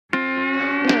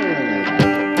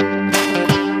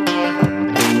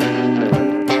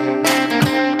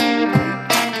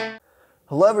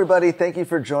everybody. Thank you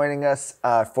for joining us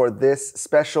for this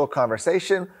special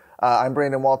conversation. I'm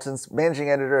Brandon Waltons, managing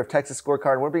editor of Texas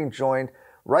Scorecard, and we're being joined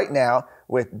right now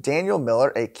with Daniel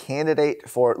Miller, a candidate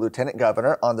for lieutenant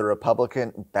governor on the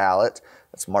Republican ballot.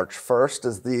 That's March 1st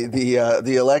is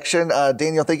the election.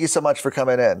 Daniel, thank you so much for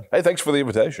coming in. Hey, thanks for the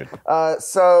invitation.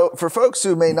 So for folks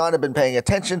who may not have been paying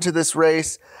attention to this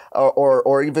race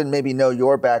or even maybe know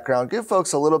your background, give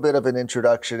folks a little bit of an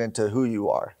introduction into who you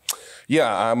are.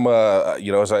 Yeah, I'm,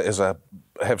 as I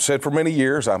have said for many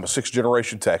years, I'm a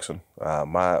sixth-generation Texan.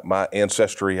 My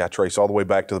ancestry, I trace all the way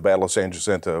back to the Battle of San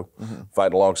Jacinto,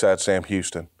 fighting alongside Sam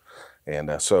Houston.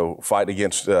 And so fighting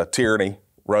against tyranny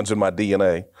runs in my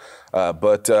DNA.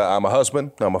 But I'm a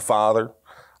husband, I'm a father,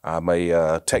 I'm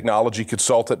a technology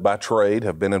consultant by trade,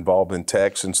 have been involved in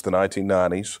tech since the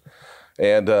 1990s.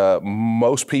 And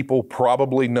most people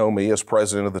probably know me as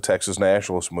president of the Texas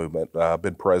Nationalist movement. I've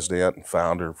been president and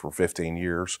founder for 15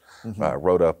 years.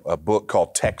 Wrote a book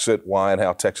called Texit, Why and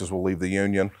How Texas Will Leave the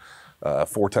Union, a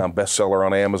 4-time bestseller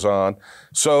on Amazon.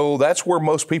 So that's where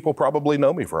most people probably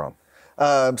know me from.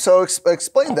 So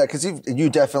explain that, because you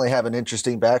definitely have an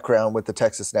interesting background with the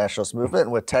Texas Nationalist movement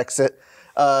and with Texit.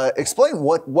 Explain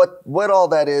what all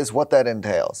that is, what that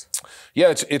entails. Yeah,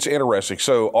 it's interesting.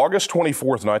 So August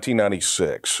 24th,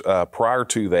 1996, prior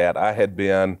to that, I had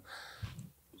been,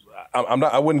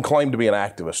 I wouldn't claim to be an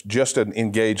activist, just an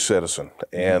engaged citizen.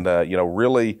 And,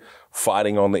 really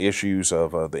fighting on the issues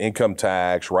of the income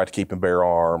tax, right to keep and bear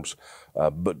arms,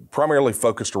 but primarily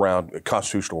focused around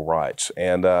constitutional rights.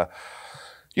 And,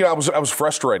 I was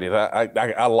frustrated.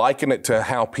 I liken it to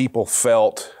how people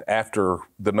felt after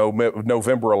the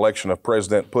November election of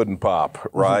President Puddin' Pop,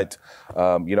 right?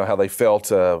 How they felt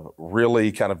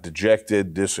really kind of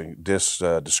dejected,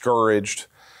 discouraged.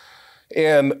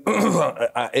 And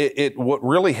what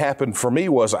really happened for me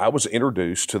was I was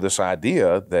introduced to this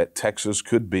idea that Texas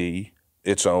could be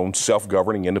its own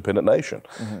self-governing independent nation.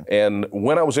 And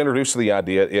when I was introduced to the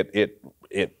idea,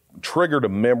 it triggered a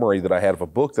memory that I had of a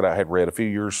book that I had read a few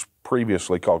years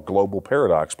previously called Global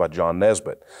Paradox by John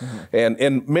Nesbitt.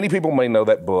 And many people may know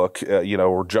that book,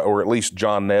 or at least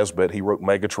John Nesbitt. He wrote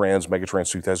Megatrends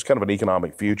 2000. He's kind of an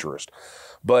economic futurist.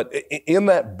 But in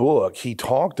that book, he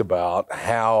talked about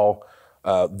how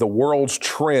the world's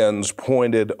trends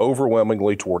pointed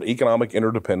overwhelmingly toward economic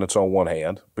interdependence on one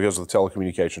hand because of the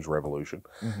telecommunications revolution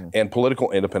and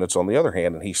political independence on the other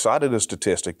hand. And he cited a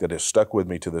statistic that has stuck with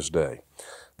me to this day,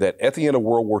 that at the end of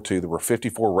World War II, there were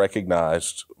 54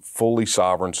 recognized fully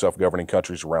sovereign self-governing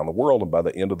countries around the world. And by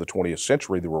the end of the 20th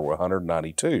century, there were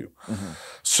 192.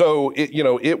 So,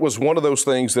 it was one of those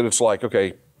things that it's like,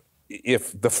 okay,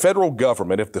 if the federal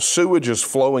government, if the sewage is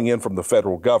flowing in from the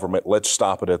federal government, let's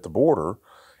stop it at the border.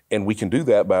 And we can do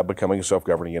that by becoming a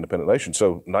self-governing independent nation.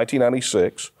 So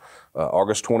 1996,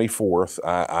 August 24th,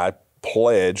 I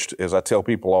pledged, as I tell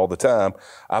people all the time,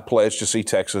 I pledged to see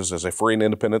Texas as a free and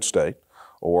independent state,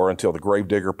 or until the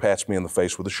gravedigger pats me in the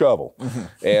face with a shovel.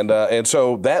 And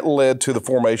so that led to the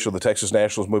formation of the Texas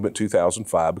Nationalist Movement in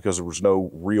 2005, because there was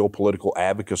no real political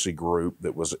advocacy group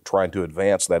that was trying to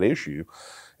advance that issue.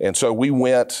 And so we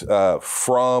went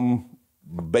from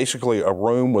basically a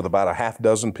room with about a half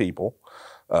dozen people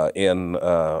in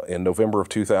November of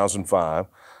 2005,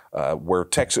 where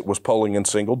Texas was polling in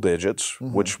single digits,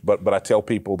 but I tell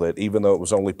people that even though it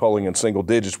was only polling in single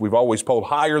digits, we've always polled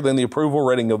higher than the approval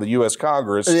rating of the U.S.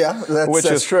 Congress. Yeah,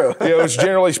 that's true. It's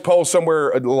generally polled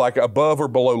somewhere like above or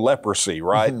below leprosy,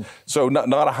 right? So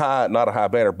not a high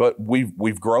banner, but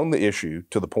we've grown the issue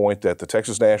to the point that the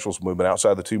Texas Nationalist Movement,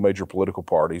 outside the two major political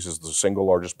parties, is the single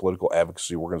largest political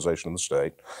advocacy organization in the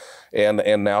state.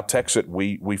 And now Texas,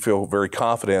 we feel very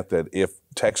confident that if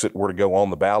Texas were to go on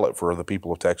the ballot for the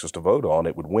people of Texas to vote on,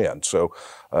 it would win. So,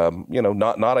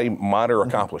 not a minor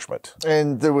accomplishment.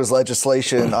 And there was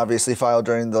legislation obviously filed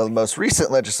during the most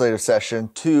recent legislative session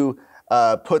to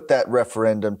put that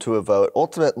referendum to a vote.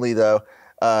 Ultimately, though,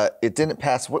 it didn't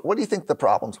pass. What do you think the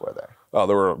problems were there? Oh,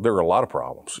 there were a lot of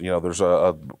problems.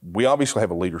 We obviously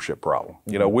have a leadership problem.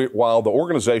 While the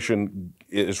organization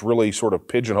is really sort of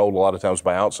pigeonholed a lot of times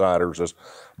by outsiders as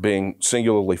being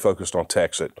singularly focused on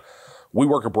Texas, we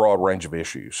work a broad range of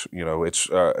issues. It's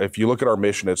if you look at our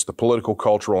mission, it's the political,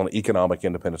 cultural, and economic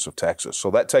independence of Texas. So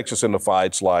that takes us into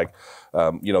fights like,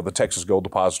 the Texas Gold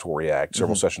Depository Act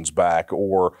several sessions back,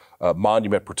 or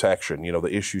monument protection,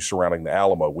 the issues surrounding the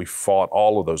Alamo. We fought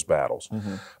all of those battles.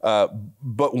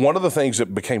 But one of the things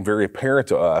that became very apparent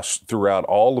to us throughout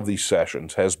all of these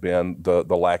sessions has been the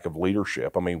lack of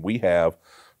leadership. I mean, we have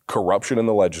corruption in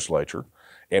the legislature,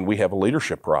 And we have a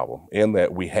leadership problem in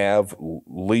that we have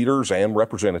leaders and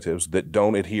representatives that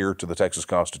don't adhere to the Texas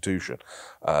Constitution.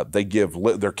 They give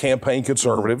they're campaign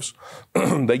conservatives.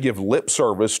 They give lip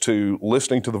service to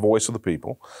listening to the voice of the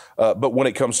people. But when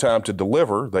it comes time to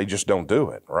deliver, they just don't do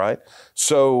it, right?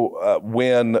 So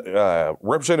when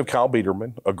Representative Kyle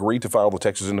Biederman agreed to file the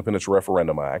Texas Independence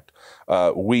Referendum Act,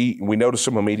 we noticed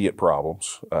some immediate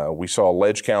problems. We saw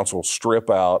Ledge Council strip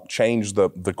out, change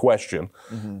the question,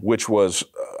 which was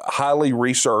highly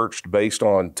researched based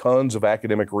on tons of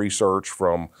academic research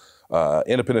from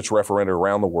independence referenda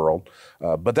around the world.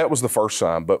 But that was the first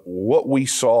sign. But what we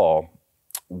saw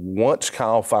once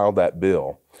Kyle filed that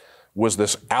bill was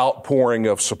this outpouring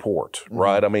of support,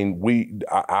 right? I mean,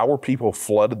 our people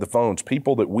flooded the phones,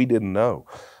 people that we didn't know.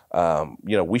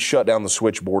 We shut down the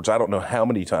switchboards, I don't know how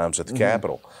many times at the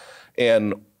Capitol.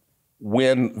 And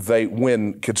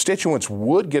when constituents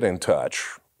would get in touch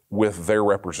with their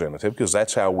representative, because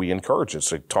that's how we encourage it,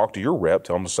 so talk to your rep,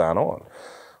 tell them to sign on.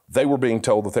 They were being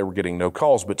told that they were getting no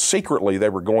calls, but secretly they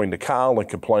were going to Kyle and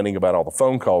complaining about all the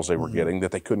phone calls they were getting,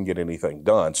 that they couldn't get anything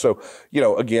done. So,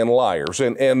 again, liars.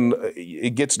 And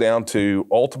it gets down to,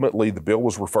 ultimately, the bill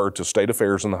was referred to State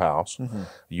Affairs in the House.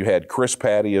 You had Chris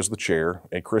Patty as the chair,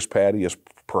 and Chris Patty is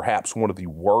perhaps one of the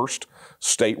worst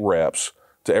state reps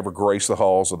to ever grace the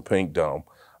halls of the Pink Dome.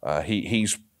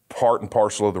 He's part and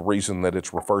parcel of the reason that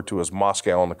it's referred to as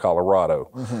Moscow on the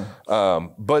Colorado.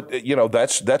 But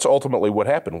that's ultimately what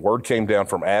happened. Word came down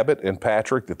from Abbott and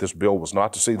Patrick that this bill was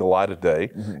not to see the light of day,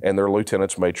 and their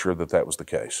lieutenants made sure that that was the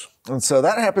case. And so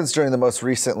that happens during the most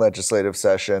recent legislative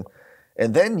session,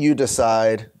 and then you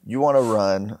decide you want to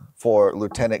run for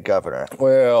lieutenant governor.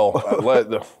 Well,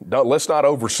 let's not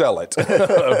oversell it.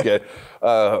 Okay.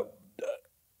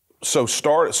 So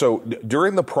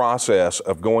during the process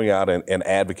of going out and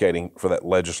advocating for that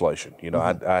legislation,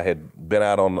 I had been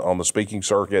out on the speaking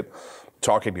circuit,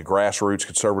 talking to grassroots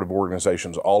conservative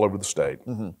organizations all over the state.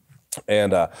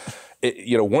 And,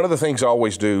 one of the things I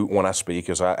always do when I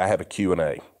speak is I have a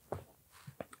Q&A.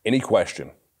 Any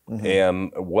question.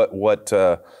 And what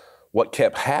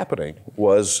kept happening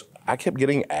was I kept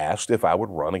getting asked if I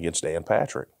would run against Dan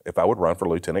Patrick, if I would run for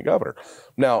lieutenant governor.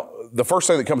 Now, the first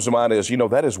thing that comes to mind is,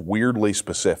 that is weirdly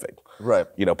specific. Right.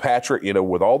 Patrick,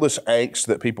 with all this angst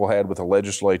that people had with the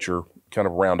legislature kind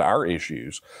of around our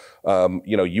issues,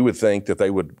 you would think that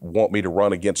they would want me to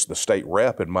run against the state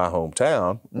rep in my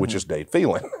hometown, which is Dave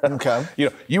Phelan. Okay.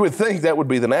 You would think that would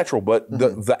be the natural, but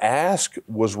the ask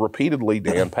was repeatedly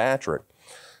Dan Patrick.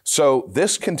 So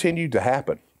this continued to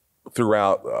happen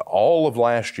throughout all of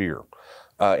last year.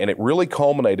 And it really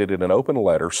culminated in an open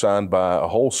letter signed by a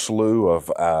whole slew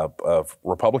of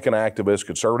Republican activists,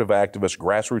 conservative activists,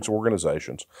 grassroots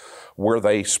organizations, where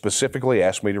they specifically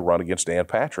asked me to run against Dan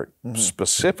Patrick,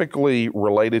 specifically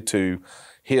related to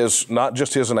not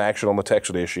just his inaction on the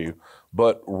Texas issue,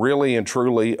 but really and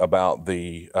truly about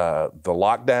the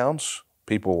lockdowns.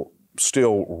 People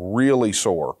still really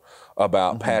sore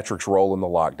about Patrick's role in the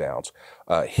lockdowns,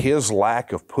 his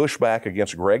lack of pushback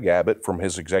against Greg Abbott from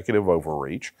his executive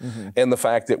overreach, and the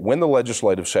fact that when the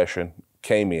legislative session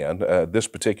came in, this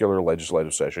particular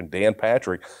legislative session, Dan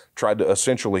Patrick tried to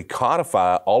essentially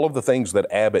codify all of the things that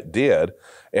Abbott did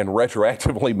and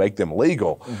retroactively make them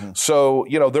legal. So,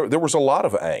 there was a lot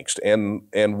of angst.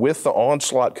 And with the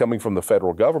onslaught coming from the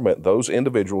federal government, those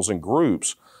individuals and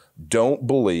groups don't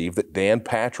believe that Dan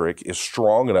Patrick is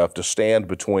strong enough to stand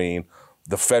between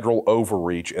the federal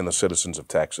overreach and the citizens of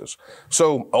Texas.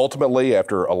 So ultimately,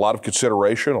 after a lot of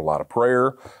consideration, a lot of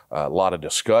prayer, a lot of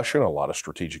discussion, a lot of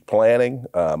strategic planning,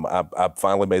 I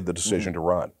finally made the decision to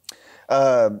run.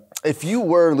 If you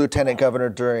were lieutenant governor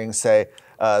during, say,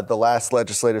 the last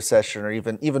legislative session, or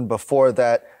even before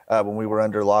that, when we were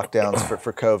under lockdowns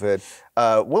for COVID,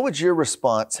 what would your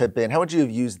response have been? How would you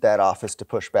have used that office to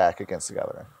push back against the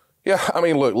governor? Yeah, I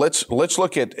mean, look, let's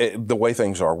look at the way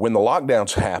things are. When the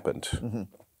lockdowns happened,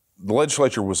 the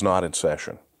legislature was not in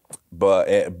session,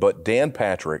 but Dan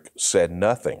Patrick said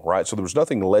nothing, right? So there was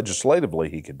nothing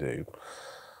legislatively he could do.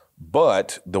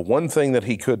 But the one thing that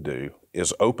he could do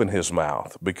is open his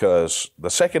mouth, because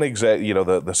the second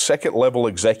the second level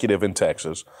executive in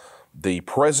Texas, the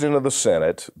president of the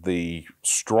Senate, the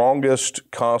strongest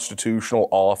constitutional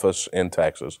office in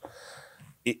Texas,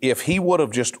 if he would have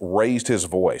just raised his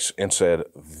voice and said,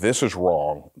 this is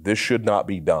wrong, this should not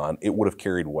be done, it would have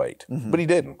carried weight. But he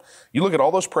didn't. You look at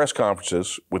all those press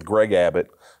conferences with Greg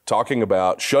Abbott talking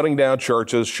about shutting down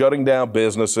churches, shutting down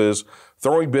businesses,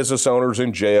 throwing business owners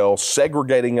in jail,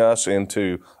 segregating us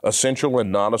into essential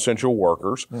and non-essential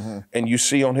workers. And you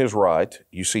see on his right,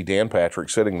 you see Dan Patrick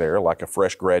sitting there like a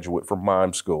fresh graduate from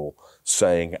mime school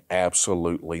saying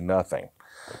absolutely nothing.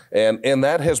 And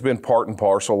that has been part and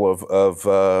parcel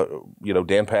of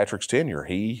Dan Patrick's tenure.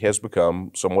 He has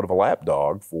become somewhat of a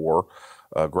lapdog for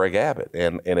Greg Abbott,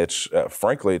 and it's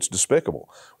frankly, it's despicable.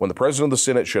 When the president of the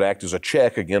Senate should act as a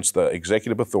check against the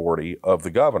executive authority of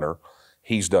the governor,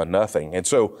 he's done nothing. And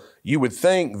so you would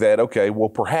think that, okay, well,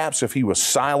 perhaps if he was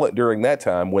silent during that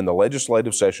time when the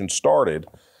legislative session started,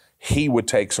 he would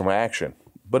take some action,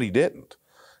 but he didn't.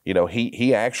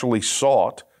 He actually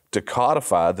sought to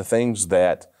codify the things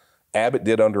that Abbott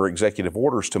did under executive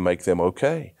orders to make them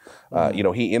okay.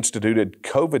 He instituted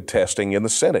COVID testing in the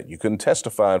Senate. You couldn't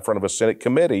testify in front of a Senate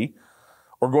committee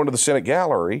or go into the Senate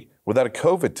gallery without a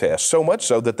COVID test, so much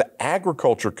so that the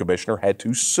agriculture commissioner had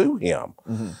to sue him.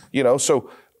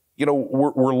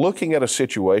 We're looking at a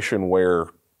situation where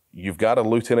you've got a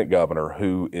lieutenant governor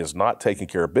who is not taking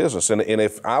care of business. And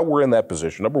if I were in that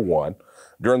position, number one,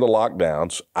 during the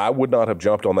lockdowns, I would not have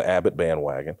jumped on the Abbott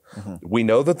bandwagon. We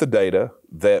know that the data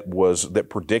that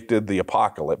predicted the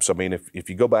apocalypse, I mean, if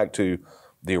you go back to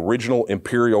the original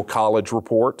Imperial College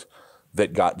report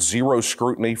that got zero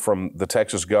scrutiny from the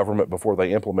Texas government before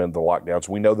they implemented the lockdowns,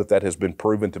 we know that has been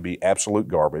proven to be absolute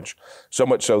garbage, so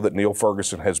much so that Neil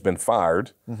Ferguson has been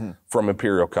fired from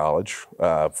Imperial College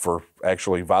for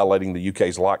actually violating the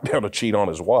UK's lockdown to cheat on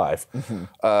his wife.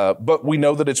 But we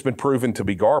know that it's been proven to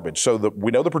be garbage. So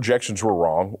we know the projections were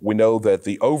wrong. We know that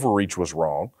the overreach was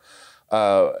wrong.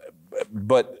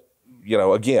 But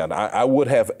again, I would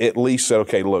have at least said,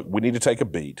 okay, look, we need to take a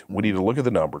beat. We need to look at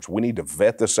the numbers. We need to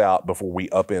vet this out before we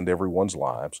upend everyone's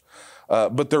lives.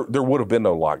 But there would have been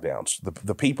no lockdowns.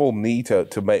 The people need to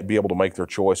be able to make their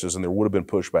choices, and there would have been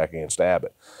pushback against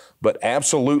Abbott. But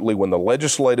absolutely, when the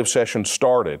legislative session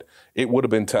started, it would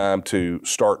have been time to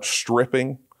start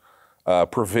stripping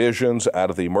provisions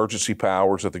out of the emergency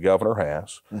powers that the governor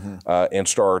has and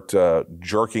start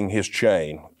jerking his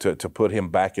chain to put him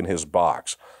back in his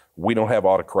box. We don't have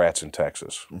autocrats in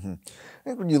Texas. I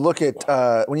think when you look at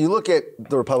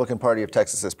the Republican Party of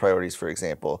Texas's priorities, for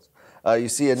example, you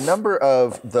see a number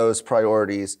of those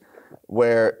priorities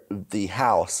where the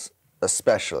House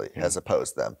especially has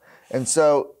opposed them. And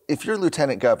so if you're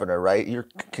lieutenant governor, right, you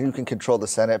can control the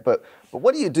Senate, but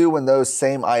what do you do when those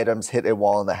same items hit a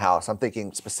wall in the House? I'm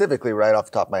thinking specifically right off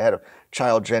the top of my head of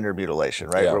child gender mutilation,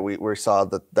 right, where we saw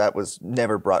that was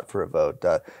never brought for a vote,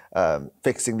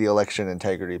 fixing the election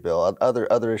integrity bill,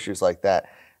 other issues like that.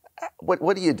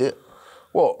 What do you do?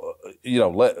 Well,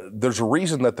 there's a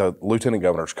reason that the lieutenant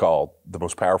governor is called the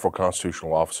most powerful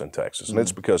constitutional office in Texas, and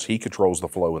it's because he controls the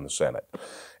flow in the Senate.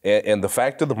 And the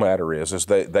fact of the matter is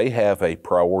that they have a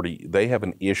priority, they have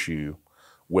an issue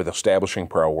with establishing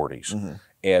priorities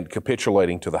and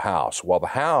capitulating to the House. While the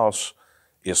House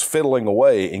is fiddling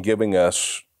away and giving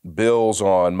us bills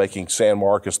on making San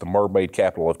Marcos the mermaid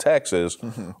capital of Texas,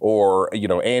 or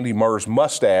Andy Murr's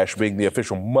mustache being the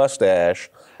official mustache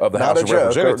of the House of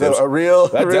Representatives. A real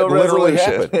literally resolution.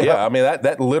 happened. Yeah, I mean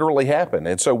that literally happened.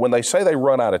 And so when they say they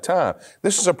run out of time,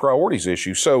 this is a priorities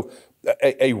issue. So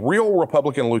a real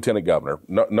Republican lieutenant governor,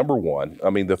 number one, I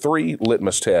mean the three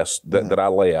litmus tests that I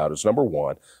lay out is, number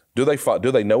one, do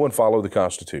they know and follow the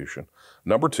Constitution?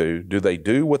 Number two, do they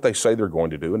do what they say they're going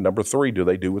to do? And number three, do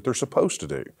they do what they're supposed to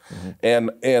do?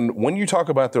 And when you talk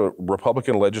about the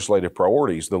Republican legislative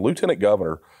priorities, the lieutenant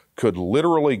governor could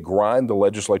literally grind the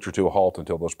legislature to a halt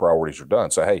until those priorities are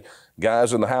done. Say, hey,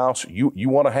 guys in the House, you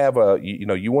want to have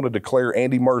you want to declare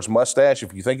Andy Murr's mustache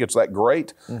if you think it's that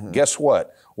great? Guess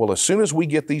what? Well, as soon as we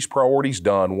get these priorities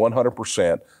done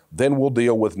 100%, then we'll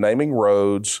deal with naming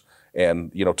roads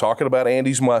and, talking about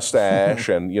Andy's mustache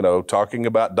and, talking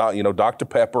about, Dr.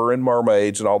 Pepper and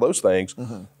mermaids and all those things.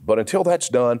 But until that's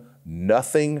done,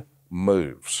 nothing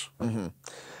moves.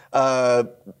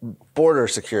 Border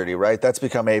security, right? That's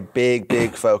become a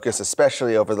big focus,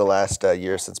 especially over the last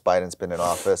year since Biden's been in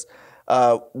office.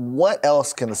 What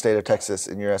else can the state of Texas,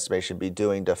 in your estimation, be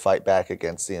doing to fight back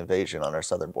against the invasion on our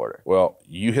southern border? Well,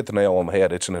 you hit the nail on the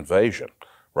head. It's an invasion.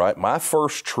 Right. My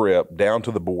first trip down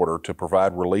to the border to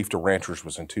provide relief to ranchers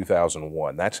was in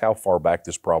 2001. That's how far back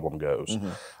this problem goes.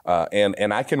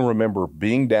 And I can remember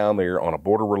being down there on a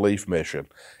border relief mission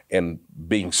and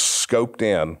being scoped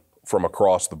in from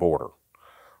across the border.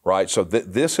 Right. So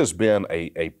this has been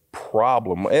a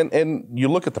problem. And you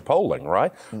look at the polling,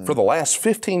 right? For the last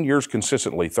 15 years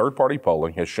consistently, third-party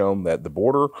polling has shown that the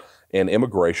border and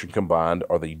immigration combined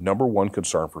are the number one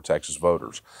concern for Texas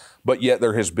voters. But yet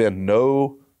there has been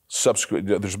no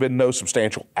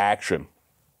substantial action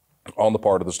on the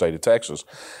part of the state of Texas.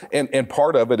 And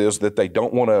part of it is that they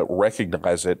don't want to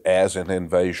recognize it as an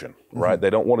invasion, right?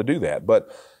 They don't want to do that.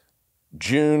 But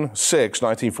June 6,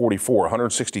 1944,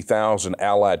 160,000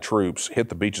 Allied troops hit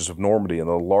the beaches of Normandy in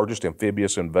the largest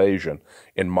amphibious invasion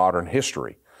in modern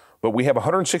history. But we have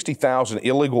 160,000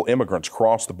 illegal immigrants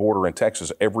cross the border in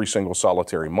Texas every single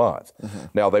solitary month.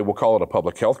 Now, they will call it a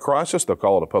public health crisis, they'll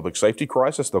call it a public safety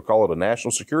crisis, they'll call it a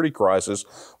national security crisis,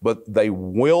 but they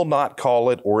will not call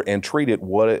it and treat it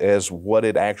as what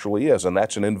it actually is, and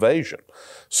that's an invasion.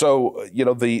 So,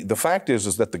 the fact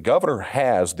is that the governor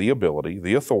has the ability,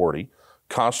 the authority,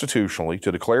 constitutionally,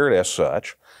 to declare it as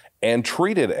such and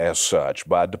treat it as such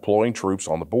by deploying troops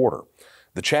on the border.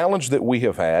 The challenge that we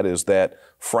have had is that,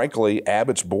 frankly,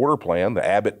 Abbott's border plan, the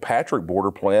Abbott-Patrick border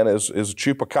plan, is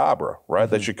chupacabra, right?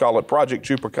 They should call it Project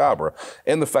Chupacabra.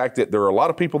 And the fact that there are a lot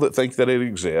of people that think that it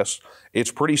exists,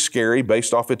 it's pretty scary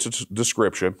based off its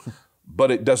description, but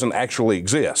it doesn't actually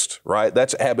exist, right?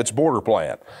 That's Abbott's border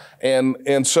plan.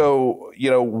 And so,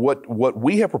 what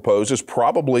we have proposed is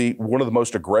probably one of the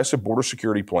most aggressive border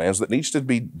security plans that needs to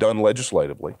be done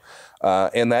legislatively.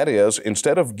 And that is,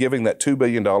 instead of giving that $2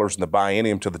 billion in the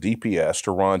biennium to the DPS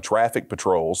to run traffic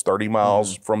patrols 30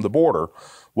 miles from the border,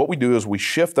 what we do is we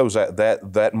shift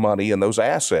that money and those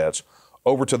assets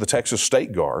over to the Texas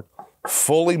State Guard,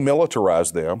 fully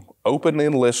militarize them, open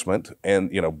enlistment,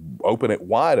 and open it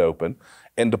wide open,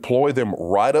 and deploy them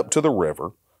right up to the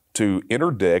river to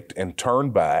interdict and turn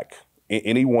back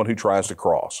anyone who tries to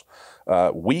cross.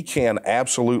 We can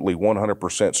absolutely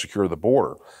 100% secure the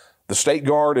border. The State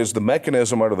Guard is the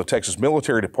mechanism under the Texas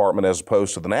Military Department as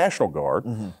opposed to the National Guard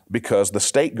because the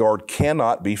State Guard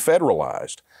cannot be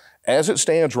federalized. As it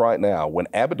stands right now, when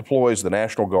Abbott deploys the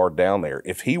National Guard down there,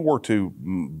 if he were to,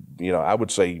 I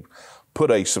would say, put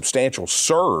a substantial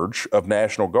surge of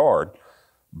National Guard,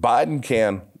 Biden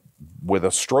can, with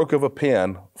a stroke of a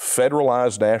pen,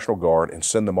 federalize National Guard and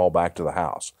send them all back to the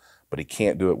House. But he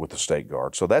can't do it with the State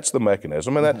Guard. So that's the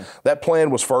mechanism. And that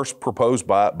plan was first proposed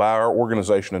by our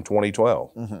organization in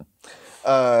 2012.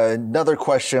 Another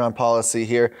question on policy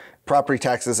here. Property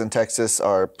taxes in Texas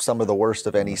are some of the worst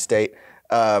of any state.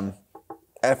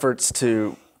 Efforts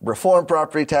to reform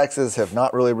property taxes have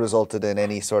not really resulted in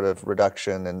any sort of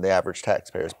reduction in the average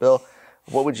taxpayer's bill.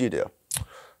 What would you do?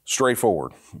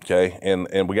 Straightforward, okay?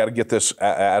 And we got to get this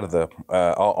out of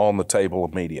on the table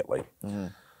immediately.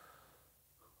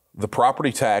 The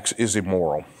property tax is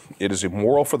immoral. It is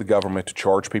immoral for the government to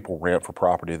charge people rent for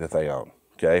property that they own,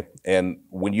 okay? And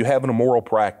when you have an immoral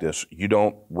practice, you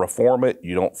don't reform it,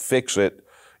 you don't fix it,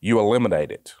 you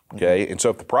eliminate it, okay? And so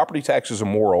if the property tax is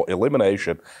immoral,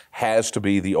 elimination has to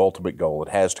be the ultimate goal. It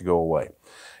has to go away.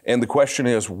 And the question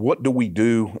is, what do we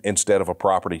do instead of a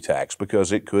property tax?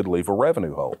 Because it could leave a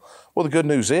revenue hole. Well, the good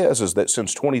news is that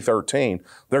since 2013,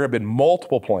 there have been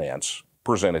multiple plans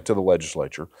presented to the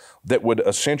legislature that would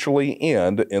essentially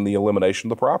end in the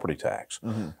elimination of the property tax.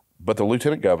 But the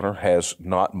lieutenant governor has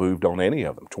not moved on any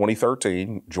of them.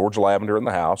 2013, George Lavender in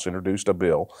the House introduced a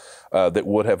bill that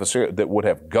would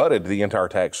have gutted the entire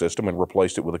tax system and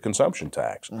replaced it with a consumption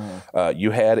tax.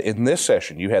 You had in this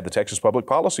session, you had the Texas Public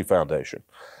Policy Foundation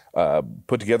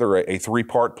put together a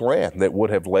three-part plan that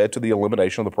would have led to the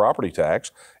elimination of the property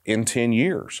tax in 10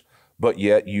 years. But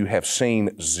yet you have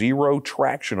seen zero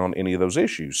traction on any of those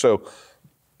issues. So,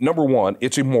 number one,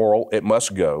 it's immoral. It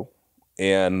must go.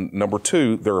 And number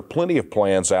two, there are plenty of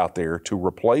plans out there to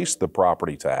replace the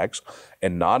property tax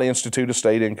and not institute a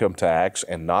state income tax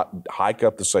and not hike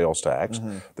up the sales tax.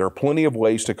 There are plenty of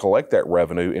ways to collect that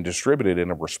revenue and distribute it in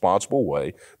a responsible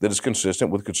way that is consistent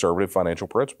with conservative financial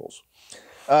principles.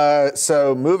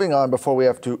 So moving on before we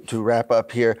have to wrap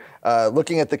up here,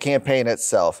 looking at the campaign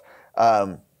itself,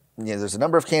 there's a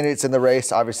number of candidates in the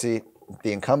race. Obviously,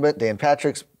 the incumbent, Dan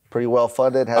Patrick's pretty well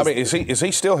funded. Is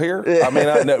he still here?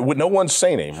 No one's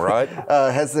seen him, right?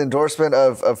 Has the endorsement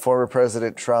of former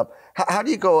President Trump. How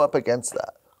do you go up against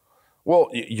that? Well,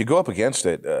 you go up against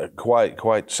it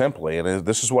quite simply, and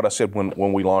this is what I said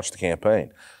when we launched the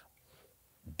campaign.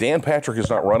 Dan Patrick is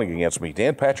not running against me.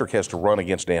 Dan Patrick has to run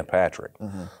against Dan Patrick,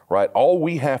 right? All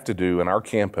we have to do in our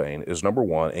campaign is, number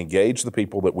one, engage the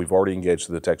people that we've already engaged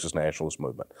through the Texas Nationalist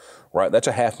movement, right? That's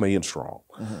 500,000 strong.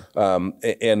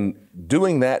 And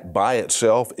doing that by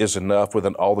itself is enough with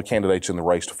all the candidates in the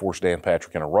race to force Dan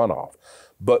Patrick in a runoff.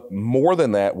 But more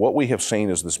than that, what we have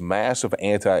seen is this massive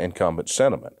anti-incumbent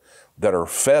sentiment that are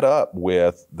fed up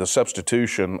with the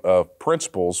substitution of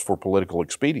principles for political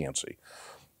expediency.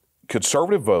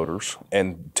 Conservative voters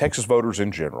and Texas voters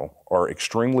in general are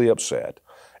extremely upset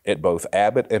at both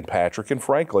Abbott and Patrick, and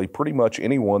frankly, pretty much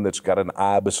anyone that's got an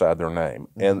I beside their name,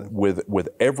 and with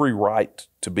every right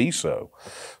to be so.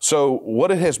 So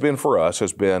what it has been for us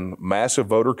has been massive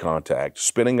voter contact,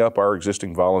 spinning up our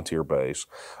existing volunteer base,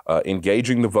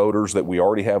 engaging the voters that we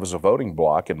already have as a voting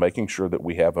bloc, and making sure that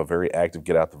we have a very active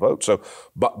get out the vote. So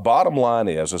bottom line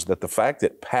is that the fact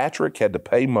that Patrick had to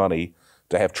pay money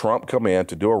to have Trump come in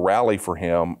to do a rally for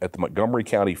him at the Montgomery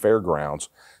County Fairgrounds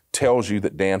tells you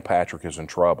that Dan Patrick is in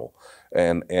trouble.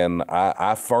 And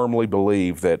I firmly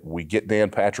believe that we get Dan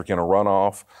Patrick in a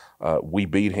runoff, we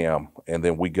beat him, and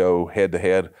then we go head to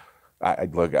head.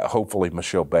 Look, hopefully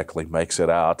Michelle Beckley makes it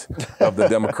out of the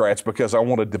Democrats because I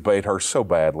want to debate her so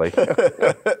badly.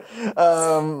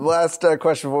 Last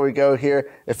question before we go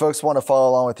here. If folks want to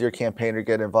follow along with your campaign or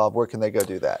get involved, where can they go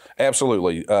do that?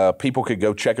 Absolutely. People could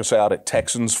go check us out at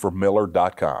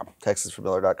TexansForMiller.com.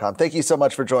 TexansForMiller.com. Thank you so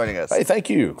much for joining us. Hey, thank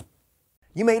you.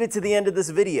 You made it to the end of this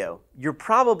video. You're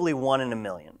probably one in a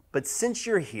million. But since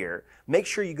you're here, make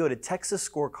sure you go to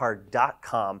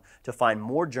TexasScorecard.com to find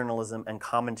more journalism and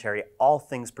commentary, all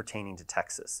things pertaining to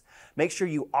Texas. Make sure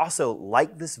you also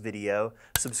like this video,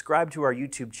 subscribe to our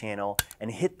YouTube channel,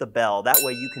 and hit the bell. That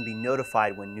way you can be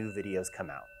notified when new videos come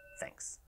out. Thanks.